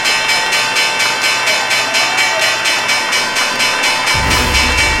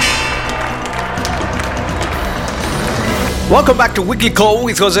Welcome back to Weekly Call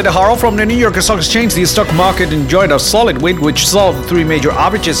with Jose De Haro from the New York Stock Exchange. The stock market enjoyed a solid week, which saw the three major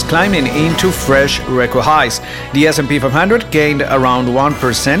averages climbing into fresh record highs. The S&P 500 gained around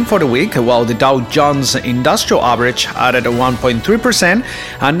 1% for the week, while the Dow Jones Industrial Average added 1.3%,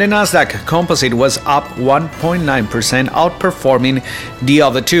 and the Nasdaq Composite was up 1.9%, outperforming the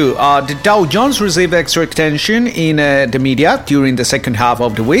other two. The Dow Jones received extra attention in the media during the second half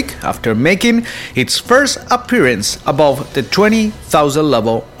of the week after making its first appearance above the 20,000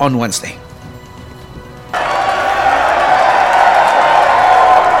 level on Wednesday.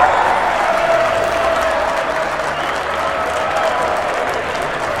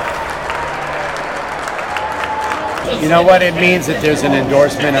 You know what? It means that there's an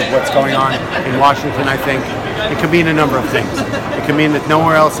endorsement of what's going on in Washington, I think. It could mean a number of things. It could mean that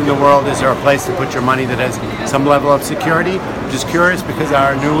nowhere else in the world is there a place to put your money that has some level of security. Just curious because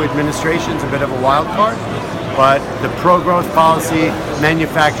our new administration is a bit of a wild card. But the pro-growth policy,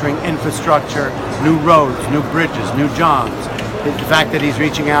 manufacturing, infrastructure, new roads, new bridges, new jobs, the fact that he's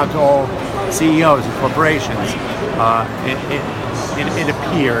reaching out to all CEOs and corporations, it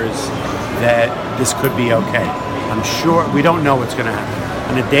appears that this could be okay. I'm sure we don't know what's going to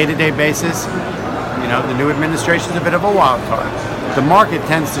happen. On a day-to-day basis, you know, the new administration is a bit of a wild card. The market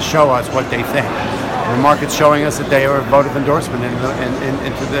tends to show us what they think. The market's showing us that they are a vote of endorsement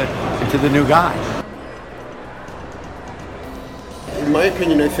into the new guy. In my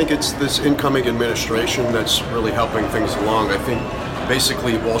opinion, I think it's this incoming administration that's really helping things along. I think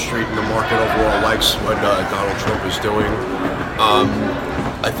basically Wall Street and the market overall likes what Donald Trump is doing.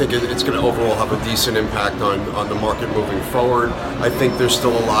 I think it's going to overall have a decent impact on the market moving forward. I think there's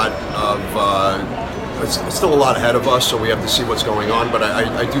still a lot ahead of us, so we have to see what's going on. But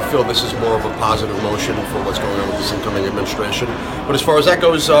I do feel this is more of a positive motion for what's going on with this incoming administration. But as far as that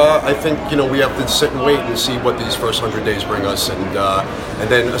goes, I think we have to sit and wait and see what these first 100 days bring us, and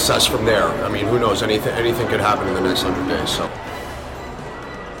then assess from there. I mean, who knows? Anything could happen in the next 100 days. So.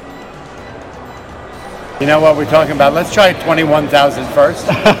 You know what we're talking about? Let's try 21,000 first.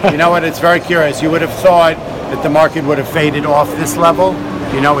 You know what? It's very curious. You would have thought that the market would have faded off this level.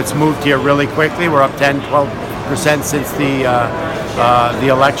 You know, it's moved here really quickly. We're up 10, 12% since the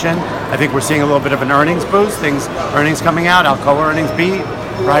election. I think we're seeing a little bit of an earnings boost. Earnings coming out, Alcoa earnings beat,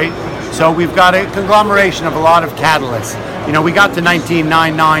 right? So we've got a conglomeration of a lot of catalysts. You know, we got to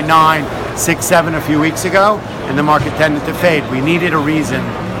 19,999, 67 a few weeks ago, and the market tended to fade. We needed a reason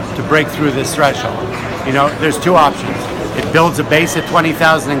to break through this threshold. You know, there's two options. It builds a base at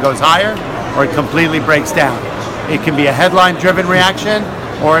 20,000 and goes higher, or it completely breaks down. It can be a headline-driven reaction,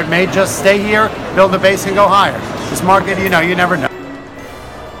 or it may just stay here, build a base, and go higher. This market, you never know.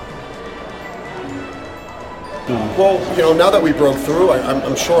 Well, now that we broke through,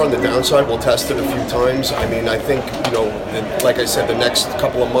 I'm sure on the downside we'll test it a few times. I mean, I think, like I said, the next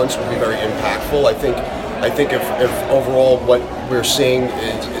couple of months will be very impactful. I think if overall what we're seeing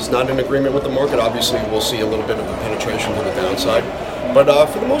is not in agreement with the market, obviously we'll see a little bit of a penetration to the downside. But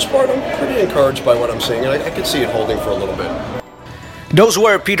for the most part, I'm pretty encouraged by what I'm seeing, and I could see it holding for a little bit. Those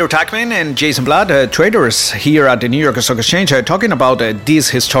were Peter Tuchman and Jason Blatt, traders here at the New York Stock Exchange, talking about this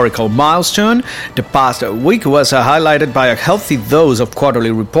historical milestone. The past week was highlighted by a healthy dose of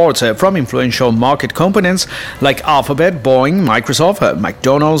quarterly reports from influential market components like Alphabet, Boeing, Microsoft,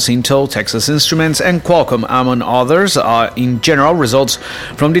 McDonald's, Intel, Texas Instruments, and Qualcomm, among others. In general, results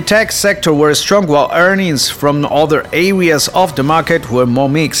from the tech sector were strong, while earnings from other areas of the market were more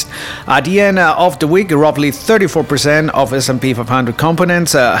mixed. At the end of the week, roughly 34% of S&P 500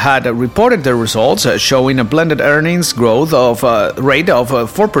 components had reported their results, showing a blended earnings growth of rate of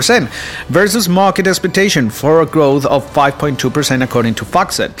 4% versus market expectation for a growth of 5.2% according to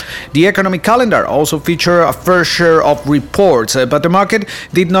FactSet. The economic calendar also featured a fair share of reports, but the market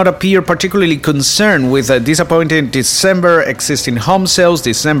did not appear particularly concerned with disappointing December existing home sales,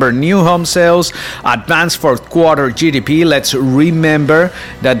 December new home sales, advanced fourth quarter GDP. Let's remember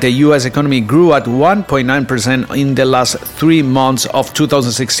that the U.S. economy grew at 1.9% in the last 3 months of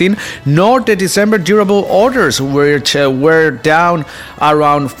 2016, nor the December durable orders, which were down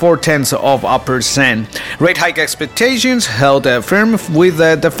around 0.4%. Rate hike expectations held firm with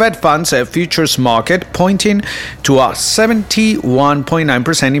the Fed funds futures market pointing to a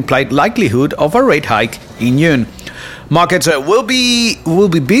 71.9% implied likelihood of a rate hike in June. Markets will be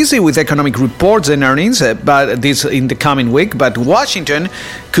busy with economic reports and earnings, but this in the coming week. But Washington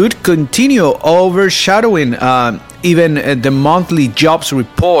could continue overshadowing even the monthly jobs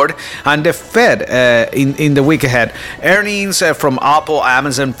report and the Fed in the week ahead. Earnings from Apple,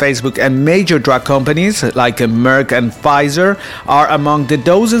 Amazon, Facebook, and major drug companies like Merck and Pfizer are among the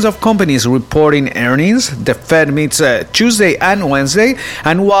dozens of companies reporting earnings. The Fed meets Tuesday and Wednesday,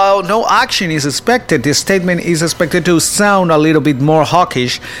 and while no action is expected, the statement is expected to sound a little bit more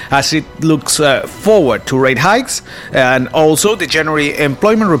hawkish as it looks forward to rate hikes. And also, the January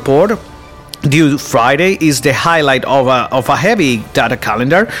employment report due Friday is the highlight of a heavy data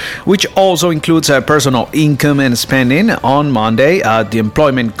calendar, which also includes personal income and spending on Monday, the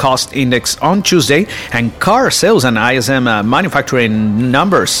employment cost index on Tuesday, and car sales and ISM manufacturing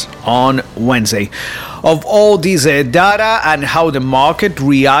numbers on Wednesday. Of all these data and how the market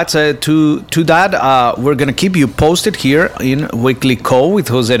reacts to that, we're going to keep you posted here in Weekly Call with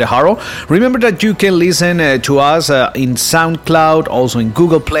Jose De Haro. Remember that you can listen to us in SoundCloud, also in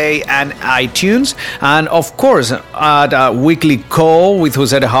Google Play and iTunes, and of course at Weekly Call with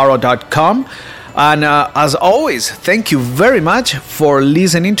JoseDeHaro.com. And as always, thank you very much for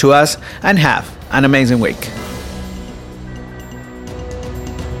listening to us, and have an amazing week.